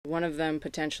One of them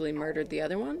potentially murdered the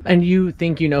other one. And you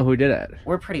think you know who did it?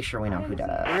 We're pretty sure we know who did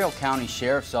it. Imperial County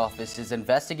Sheriff's Office is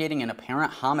investigating an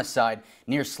apparent homicide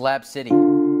near Slab City.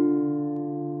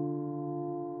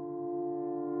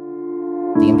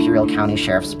 The Imperial County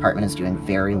Sheriff's Department is doing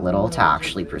very little to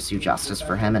actually pursue justice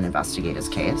for him and investigate his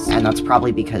case. And that's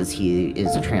probably because he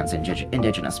is a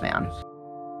trans-indigenous man.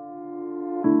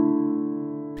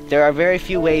 There are very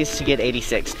few ways to get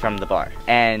 86 from the bar,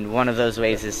 and one of those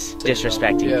ways is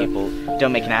disrespecting people.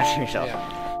 Don't make an ass of yourself.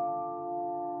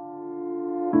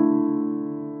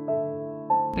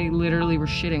 They literally were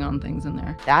shitting on things in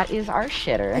there. That is our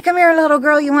shitter. Hey, come here, little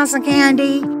girl, you want some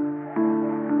candy?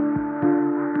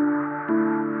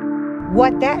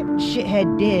 What that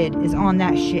shithead did is on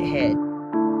that shithead.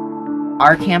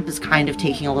 Our camp is kind of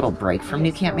taking a little break from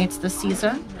new campmates this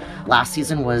season. Last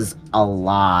season was a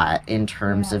lot in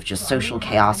terms of just social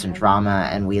chaos and drama,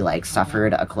 and we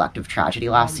suffered a collective tragedy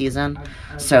last season.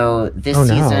 So this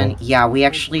season, yeah, we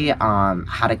actually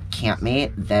had a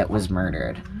campmate that was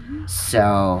murdered.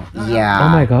 So yeah. Oh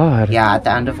my god. Yeah, at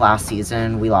the end of last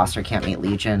season, we lost our campmate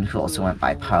Legion, who also went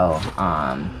by Poe.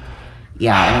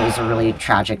 Yeah, and it was a really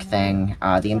tragic thing.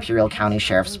 The Imperial County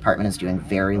Sheriff's Department is doing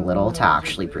very little to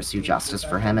actually pursue justice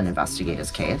for him and investigate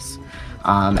his case.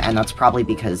 And that's probably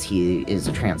because he is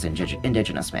a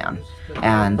trans-indigenous man.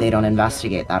 And they don't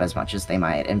investigate that as much as they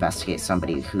might investigate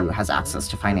somebody who has access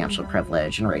to financial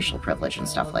privilege and racial privilege and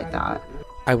stuff like that.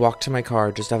 I walked to my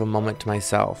car just to have a moment to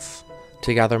myself,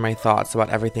 to gather my thoughts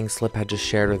about everything Slip had just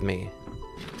shared with me.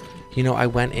 You know, I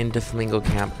went into Flamingo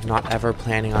Camp not ever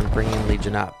planning on bringing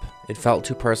Legion up. It felt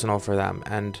too personal for them,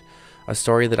 and a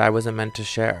story that I wasn't meant to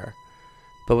share.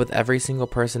 But with every single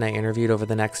person I interviewed over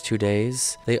the next 2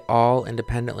 days, they all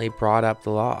independently brought up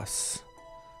the loss.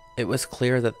 It was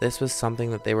clear that this was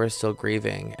something that they were still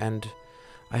grieving, and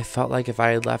I felt like if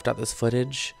I had left out this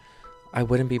footage, I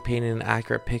wouldn't be painting an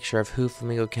accurate picture of who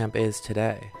Flamingo Camp is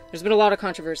today. There's been a lot of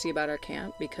controversy about our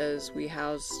camp because we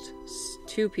housed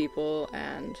 2 people,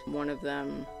 and one of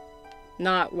them,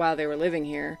 not while they were living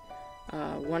here,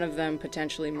 one of them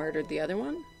potentially murdered the other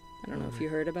one. I don't know if you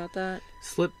heard about that.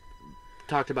 Slip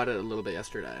talked about it a little bit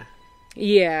yesterday.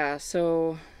 Yeah,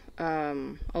 so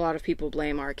a lot of people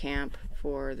blame our camp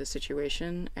for the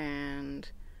situation, and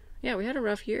yeah, we had a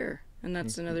rough year, and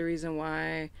that's another reason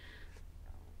why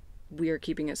we are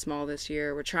keeping it small this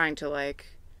year. We're trying to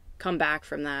come back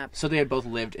from that. So they had both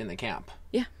lived in the camp?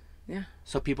 Yeah. Yeah.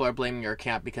 So people are blaming your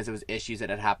camp because it was issues that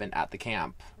had happened at the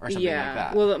camp or something like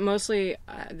that? Well, mostly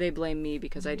they blame me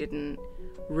because I didn't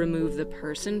remove the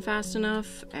person fast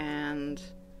enough, and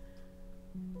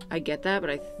I get that,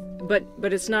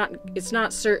 but it's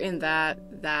not certain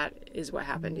that is what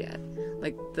happened yet.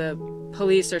 The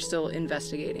police are still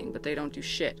investigating, but they don't do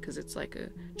shit because it's a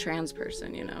trans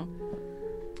person, you know.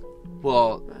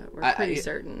 Well, but we're pretty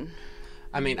certain.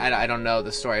 I mean, I don't know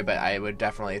the story, but I would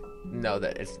definitely know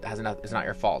that it's not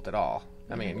your fault at all.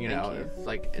 I mean, you know,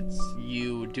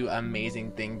 you do an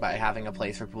amazing thing by having a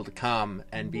place for people to come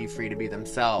and be free to be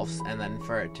themselves, and then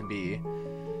for it to be,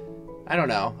 I don't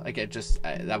know,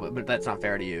 but that's not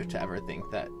fair to you to ever think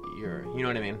that you know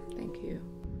what I mean? Thank you.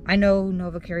 I know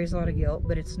Nova carries a lot of guilt,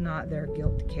 but it's not their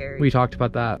guilt to carry. We talked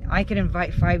about that. I could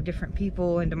invite 5 different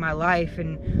people into my life,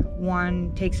 and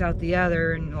one takes out the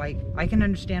other, and I can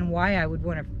understand why I would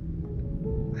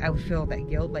feel that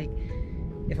guilt.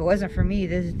 If it wasn't for me,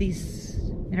 these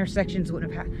intersections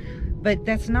wouldn't have happened. But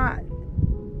that's not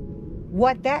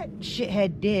what that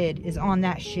shithead did is on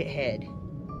that shithead.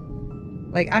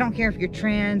 I don't care if you're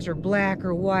trans or black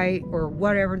or white or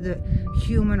whatever, the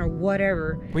human or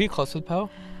whatever. Were you close with Poe?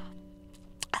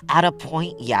 At a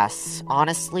point, yes.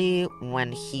 Honestly,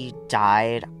 when he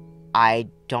died, I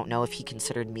don't know if he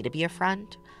considered me to be a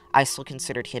friend. I still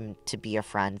considered him to be a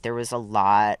friend. There was a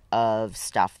lot of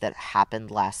stuff that happened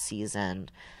last season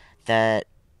that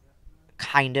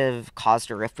kind of caused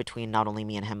a rift between not only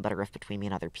me and him, but a rift between me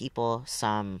and other people.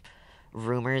 Some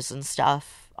rumors and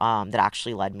stuff that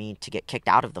actually led me to get kicked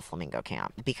out of the Flamingo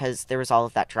Camp. Because there was all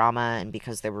of that drama, and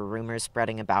because there were rumors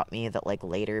spreading about me that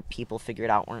later people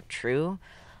figured out weren't true.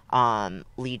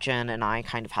 Legion and I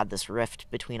kind of had this rift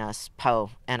between us.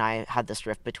 Poe and I had this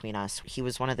rift between us. He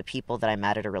was one of the people that I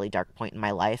met at a really dark point in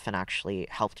my life and actually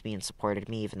helped me and supported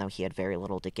me, even though he had very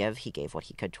little to give. He gave what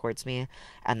he could towards me,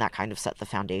 and that kind of set the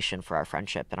foundation for our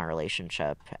friendship and our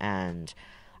relationship. And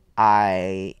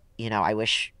I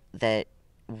wish that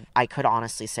I could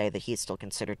honestly say that he still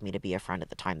considered me to be a friend at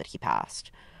the time that he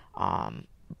passed.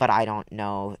 But I don't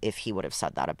know if he would have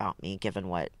said that about me, given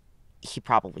what he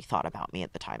probably thought about me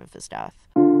at the time of his death.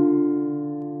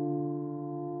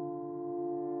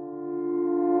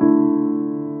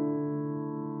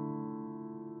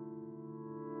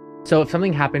 So if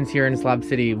something happens here in Slab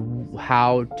City,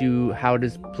 how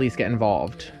does police get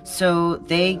involved? So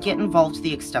they get involved to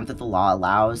the extent that the law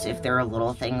allows. If there are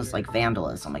little things like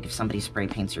vandalism, like if somebody spray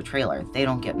paints your trailer, they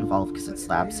don't get involved because it's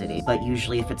Slab City. But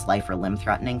usually if it's life or limb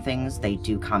threatening things, they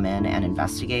do come in and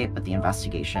investigate, but the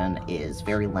investigation is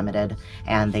very limited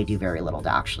and they do very little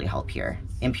to actually help here.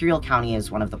 Imperial County is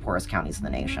one of the poorest counties in the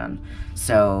nation,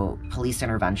 so police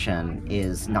intervention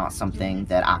is not something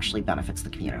that actually benefits the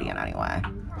community in any way.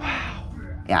 Wow.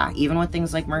 Yeah, even with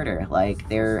things like murder, like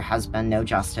there has been no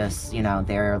justice. You know,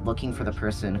 they're looking for the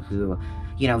person who,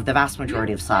 you know, the vast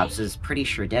majority of slabs is pretty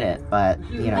sure did it, but,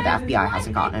 you know, the FBI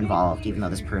hasn't gotten involved, even though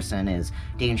this person is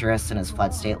dangerous and has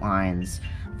fled state lines.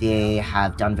 They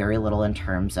have done very little in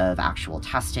terms of actual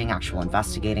testing, actual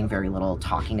investigating, very little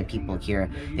talking to people here.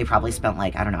 They probably spent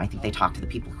like, I don't know, I think they talked to the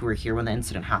people who were here when the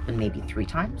incident happened maybe 3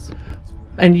 times.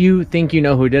 And you think you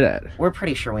know who did it? We're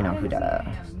pretty sure we know who did it.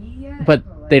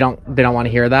 But they don't want to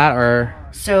hear that, or?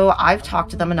 So I've talked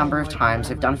to them a number of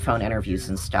times. I've done phone interviews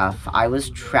and stuff. I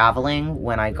was traveling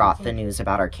when I got the news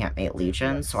about our campmate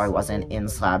Legion, so I wasn't in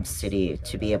Slab City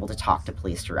to be able to talk to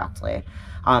police directly.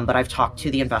 But I've talked to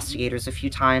the investigators a few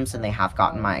times, and they have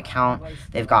gotten my account.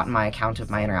 They've gotten my account of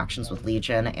my interactions with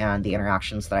Legion and the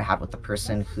interactions that I had with the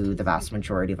person who the vast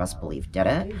majority of us believe did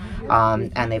it.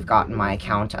 And they've gotten my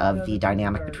account of the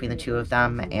dynamic between the two of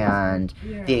them and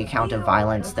the account of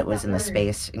violence that was in the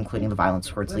space, including the violence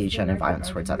towards Legion and violence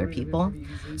towards other people.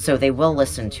 So they will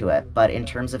listen to it, but in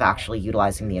terms of actually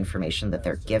utilizing the information that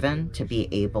they're given to be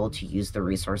able to use the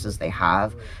resources they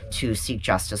have to seek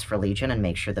justice for Legion and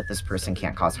make sure that this person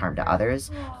can't cause harm to others,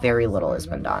 very little has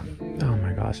been done. Oh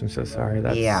my gosh, I'm so sorry.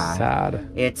 That's sad.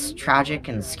 It's tragic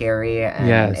and scary,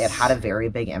 and it had a very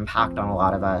big impact on a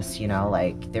lot of us. You know,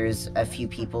 like there's a few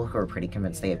people who are pretty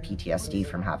convinced they have PTSD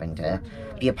from having to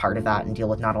be a part of that and deal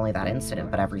with not only that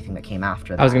incident but everything that came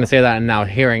after that. I was going to say that, and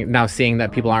now seeing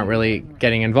that people aren't really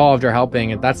getting involved or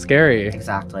helping, that's scary.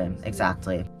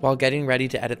 Exactly. While getting ready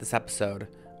to edit this episode,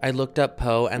 I looked up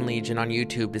Poe and Legion on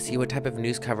YouTube to see what type of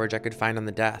news coverage I could find on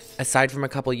the death. Aside from a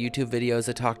couple YouTube videos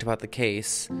that talked about the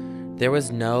case, there was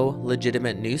no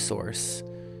legitimate news source.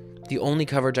 The only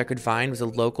coverage I could find was a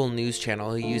local news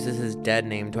channel who uses his dead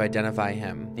name to identify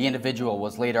him. The individual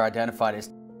was later identified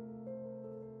as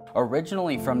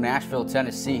originally from Nashville,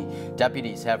 Tennessee.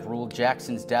 Deputies have ruled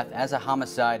Jackson's death as a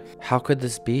homicide. How could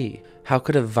this be? How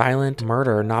could a violent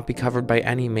murder not be covered by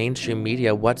any mainstream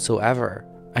media whatsoever?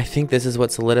 I think this is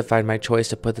what solidified my choice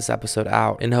to put this episode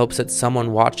out, in hopes that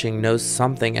someone watching knows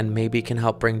something and maybe can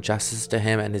help bring justice to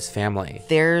him and his family.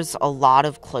 There's a lot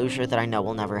of closure that I know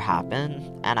will never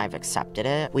happen, and I've accepted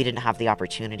it. We didn't have the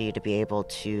opportunity to be able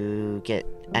to get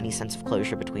any sense of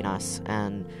closure between us,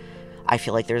 and I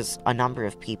feel like there's a number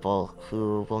of people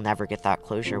who will never get that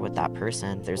closure with that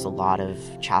person. There's a lot of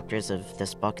chapters of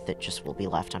this book that just will be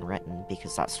left unwritten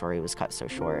because that story was cut so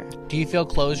short. Do you feel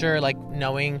closure, like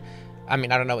knowing... I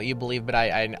mean, I don't know what you believe, but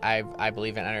I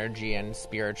believe in energy and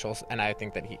spirituals, and I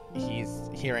think that he's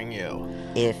hearing you.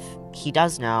 If he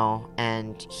does know,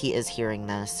 and he is hearing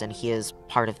this, and he is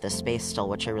part of this space still,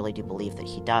 which I really do believe that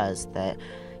he does, that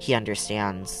he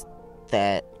understands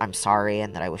that I'm sorry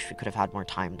and that I wish we could have had more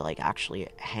time to, like, actually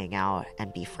hang out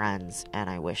and be friends, and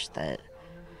I wish that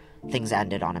things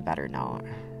ended on a better note.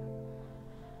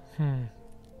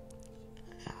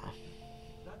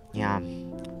 Yeah.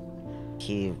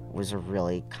 He was a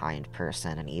really kind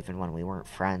person, and even when we weren't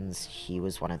friends, he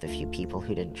was one of the few people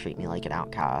who didn't treat me like an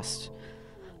outcast.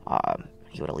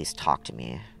 He would at least talk to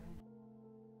me.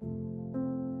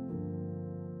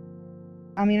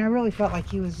 I mean, I really felt like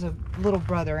he was a little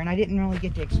brother, and I didn't really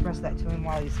get to express that to him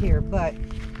while he's here, but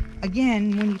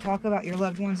again, when you talk about your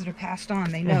loved ones that have passed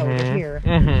on, they know they're here.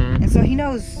 And so he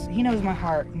knows my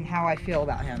heart and how I feel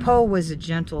about him. Poe was a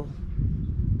gentle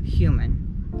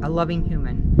human, a loving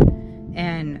human,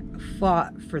 and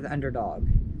fought for the underdog.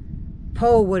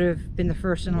 Poe would have been the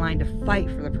first in line to fight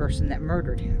for the person that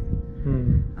murdered him.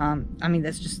 I mean,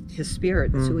 that's just his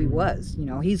spirit. That's who he was. You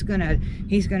know, he's gonna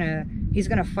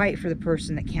fight for the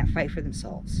person that can't fight for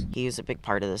themselves. He was a big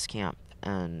part of this camp,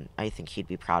 and I think he'd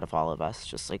be proud of all of us,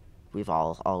 just like we've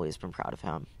all always been proud of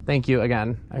him. Thank you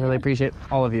again. I really appreciate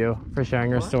all of you for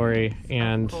sharing your story,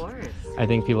 and I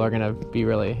think people are gonna be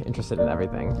really interested in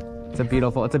everything. It's a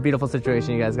beautiful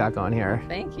situation you guys got going here.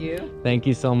 Thank you. Thank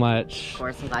you so much. Of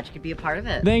course, I'm glad you could be a part of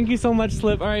it. Thank you so much,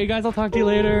 Slip. All right, you guys, I'll talk to you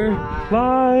later.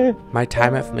 Bye. My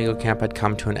time at Flamingo Camp had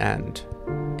come to an end.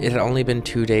 It had only been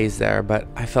 2 days there, but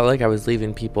I felt like I was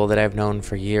leaving people that I've known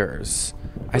for years.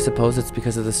 I suppose it's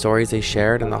because of the stories they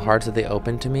shared and the hearts that they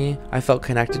opened to me. I felt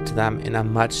connected to them in a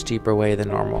much deeper way than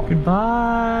normal.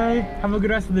 Goodbye. Have a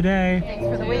good rest of the day. Thanks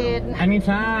for the weed.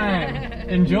 Anytime.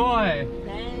 Enjoy.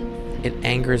 It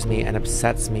angers me and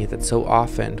upsets me that so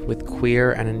often, with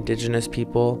queer and indigenous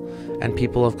people and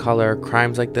people of color,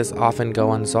 crimes like this often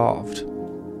go unsolved.